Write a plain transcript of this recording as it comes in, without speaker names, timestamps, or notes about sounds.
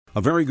A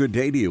very good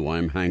day to you.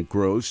 I'm Hank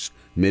Gross,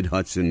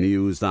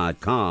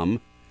 MidHudsonNews.com.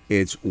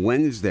 It's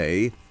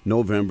Wednesday,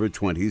 November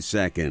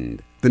 22nd.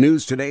 The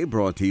news today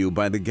brought to you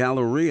by the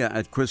Galleria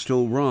at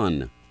Crystal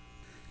Run.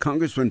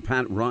 Congressman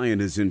Pat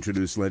Ryan has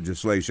introduced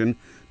legislation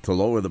to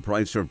lower the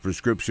price of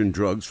prescription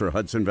drugs for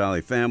Hudson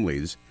Valley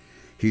families.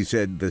 He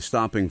said the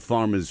Stopping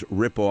Farmers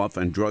Rip-Off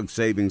and Drug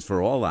Savings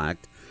for All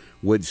Act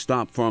would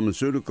stop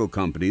pharmaceutical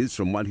companies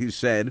from what he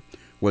said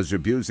was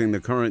abusing the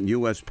current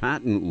U.S.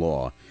 patent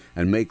law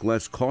and make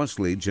less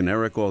costly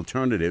generic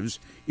alternatives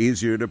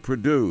easier to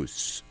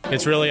produce.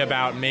 It's really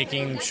about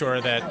making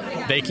sure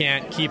that they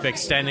can't keep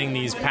extending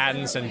these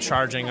patents and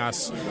charging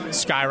us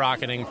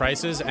skyrocketing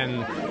prices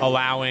and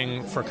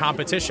allowing for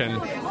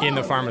competition in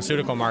the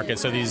pharmaceutical market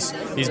so these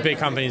big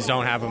companies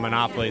don't have a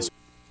monopoly.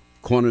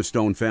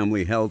 Cornerstone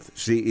Family Health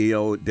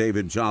CEO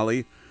David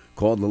Jolly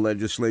called the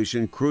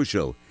legislation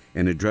crucial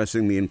in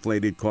addressing the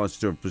inflated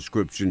costs of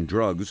prescription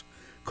drugs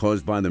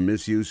caused by the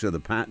misuse of the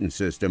patent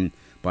system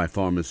by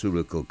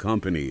pharmaceutical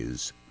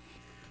companies.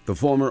 The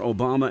former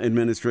Obama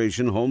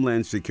administration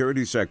Homeland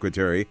Security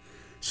Secretary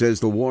says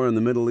the war in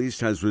the Middle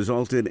East has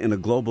resulted in a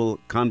global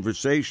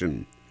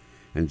conversation.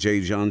 And Jay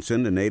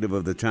Johnson, a native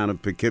of the town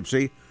of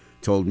Poughkeepsie,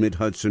 told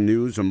Mid-Hudson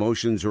News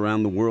emotions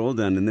around the world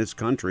and in this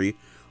country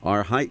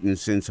are heightened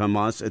since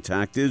Hamas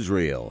attacked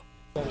Israel.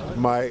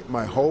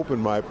 My hope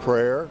and my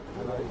prayer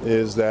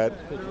is that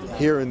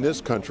here in this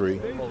country,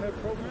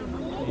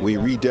 we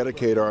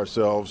rededicate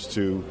ourselves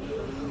to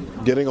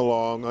getting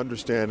along,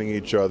 understanding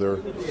each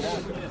other.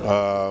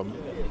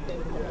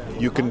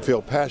 You can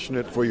feel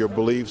passionate for your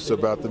beliefs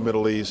about the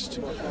Middle East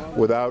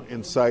without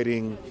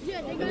inciting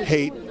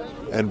hate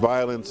and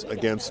violence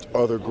against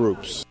other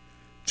groups.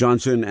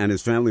 Johnson and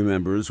his family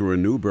members were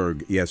in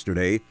Newburgh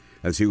yesterday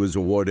as he was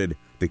awarded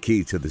the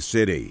key to the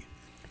city.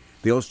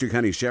 The Ulster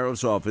County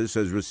Sheriff's Office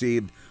has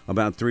received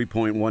about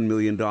 $3.1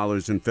 million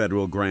in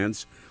federal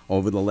grants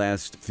over the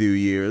last few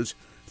years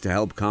to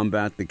help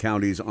combat the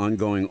county's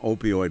ongoing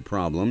opioid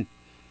problem.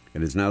 It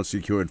has now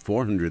secured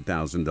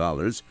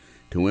 $400,000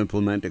 to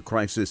implement a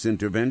crisis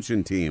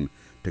intervention team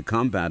to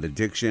combat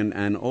addiction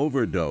and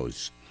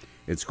overdose.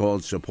 It's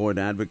called Support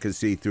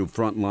Advocacy Through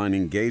Frontline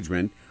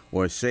Engagement,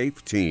 or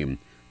SAFE Team,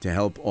 to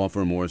help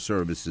offer more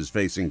services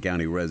facing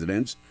county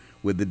residents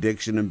with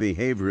addiction and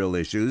behavioral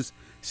issues,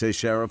 says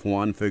Sheriff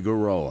Juan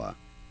Figueroa.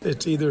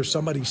 It's either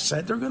somebody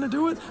said they're going to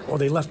do it or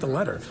they left a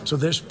letter. So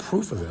there's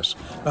proof of this.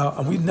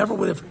 And we never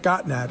would have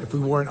gotten that if we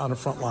weren't on the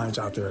front lines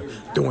out there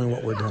doing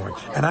what we're doing.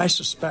 And I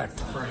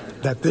suspect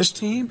that this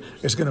team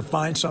is going to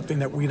find something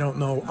that we don't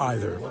know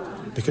either,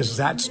 because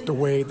that's the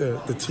way the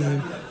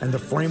team and the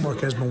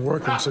framework has been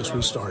working since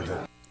we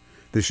started.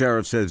 The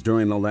sheriff says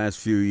during the last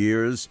few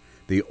years,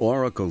 the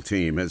Oracle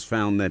team has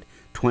found that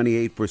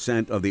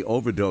 28% of the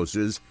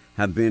overdoses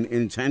have been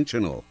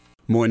intentional.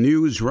 More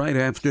news right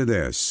after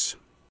this.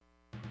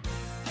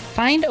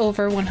 Find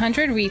over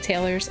 100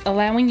 retailers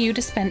allowing you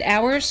to spend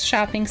hours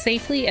shopping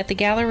safely at the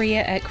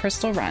Galleria at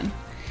Crystal Run.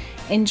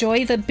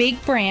 Enjoy the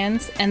big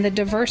brands and the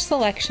diverse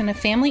selection of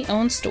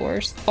family-owned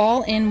stores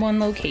all in one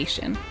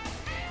location.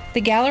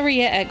 The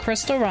Galleria at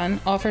Crystal Run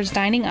offers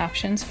dining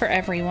options for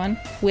everyone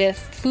with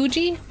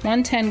Fuji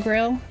 110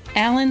 Grill,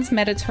 Allen's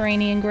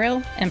Mediterranean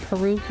Grill, and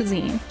Peru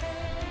Cuisine.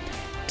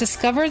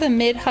 Discover the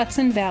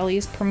Mid-Hudson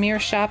Valley's premier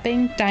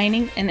shopping,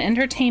 dining, and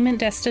entertainment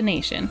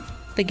destination,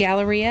 the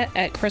Galleria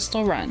at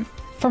Crystal Run.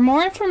 For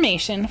more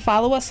information,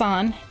 follow us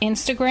on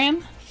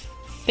Instagram,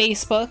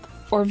 Facebook,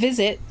 or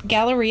visit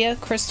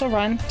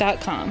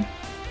GalleriaCrystalRun.com.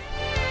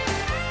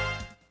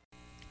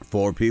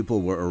 4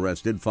 people were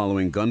arrested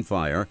following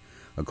gunfire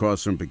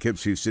across from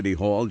Poughkeepsie City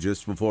Hall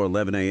just before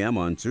 11 a.m.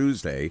 on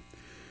Tuesday.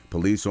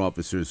 Police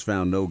officers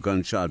found no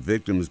gunshot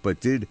victims but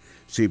did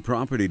see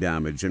property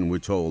damage and were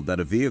told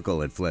that a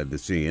vehicle had fled the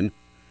scene.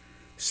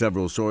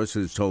 Several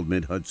sources told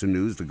Mid-Hudson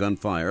News the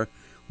gunfire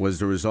was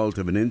the result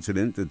of an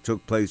incident that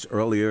took place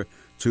earlier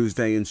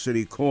Tuesday in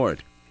City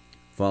Court.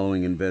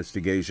 Following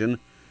investigation,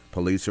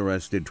 police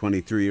arrested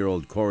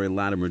 23-year-old Corey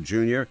Latimer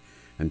Jr.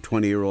 and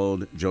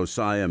 20-year-old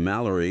Josiah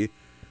Mallory,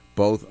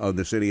 both of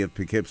the city of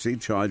Poughkeepsie,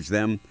 charged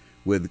them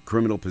with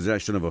criminal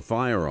possession of a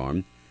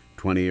firearm.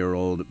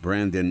 20-year-old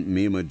Brandon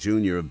Mima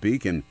Jr. of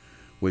Beacon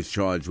was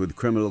charged with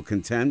criminal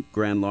contempt,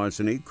 grand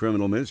larceny,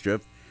 criminal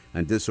mischief,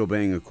 and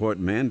disobeying a court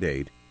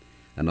mandate.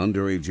 An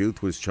underage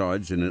youth was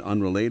charged in an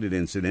unrelated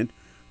incident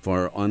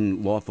for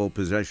unlawful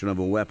possession of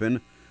a weapon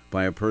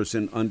by a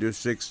person under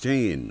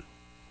 16.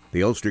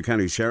 The Ulster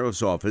County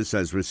Sheriff's Office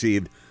has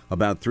received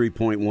about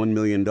 $3.1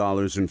 million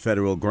in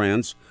federal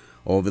grants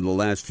over the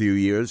last few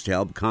years to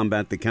help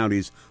combat the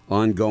county's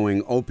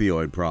ongoing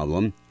opioid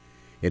problem.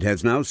 It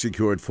has now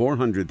secured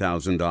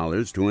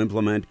 $400,000 to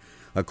implement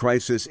a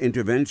crisis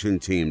intervention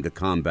team to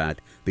combat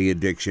the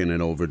addiction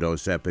and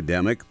overdose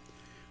epidemic.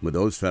 With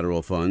those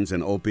federal funds,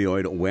 an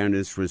opioid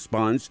awareness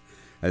response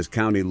as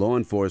county law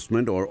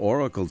enforcement, or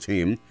Oracle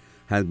team,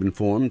 has been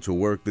formed to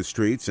work the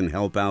streets and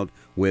help out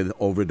with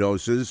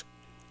overdoses.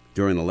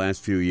 During the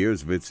last few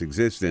years of its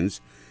existence,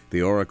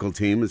 The Oracle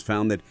team has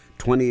found that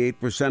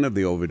 28% of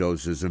the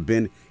overdoses have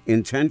been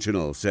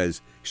intentional,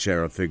 says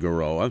Sheriff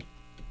Figueroa.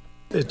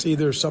 It's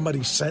either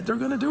somebody said they're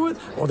going to do it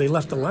or they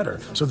left a letter.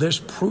 So there's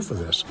proof of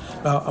this.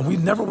 And we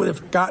never would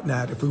have gotten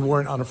that if we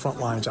weren't on the front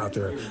lines out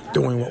there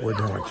doing what we're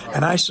doing.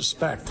 And I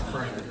suspect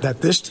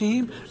that this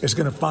team is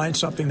going to find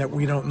something that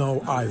we don't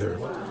know either,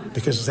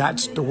 because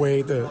that's the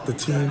way the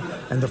team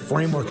and the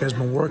framework has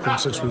been working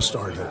since we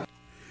started.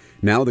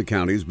 Now the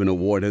county's been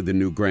awarded the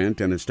new grant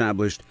and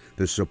established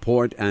the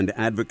Support and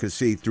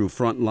Advocacy Through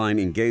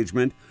Frontline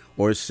Engagement,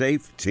 or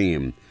SAFE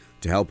team,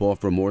 to help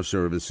offer more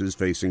services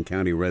facing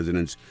county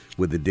residents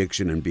with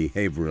addiction and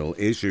behavioral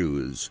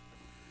issues.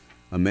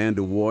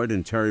 Amanda Ward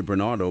and Terry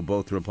Bernardo,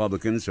 both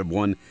Republicans, have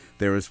won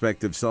their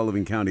respective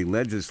Sullivan County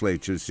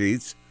legislature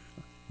seats.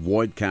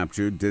 Ward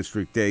captured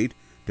District 8,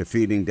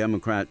 defeating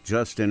Democrat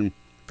Justin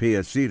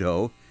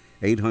Piacito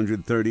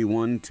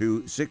 831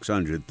 to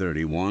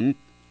 631.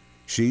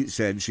 She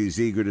said she's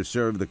eager to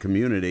serve the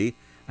community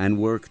and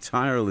work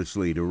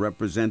tirelessly to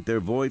represent their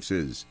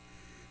voices.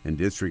 In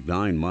District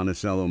 9,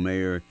 Monticello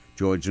Mayor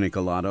George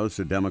Nicolatos,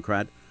 a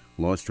Democrat,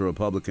 lost to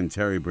Republican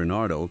Terry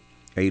Bernardo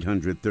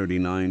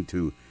 839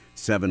 to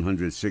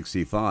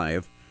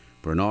 765.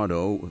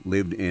 Bernardo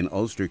lived in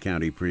Ulster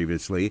County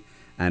previously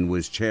and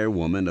was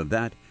chairwoman of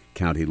that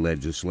county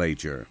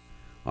legislature.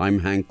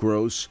 I'm Hank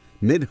Gross,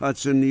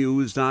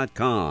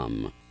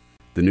 MidHudsonNews.com.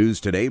 The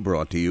news today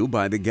brought to you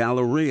by the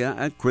Galleria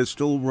at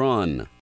Crystal Run.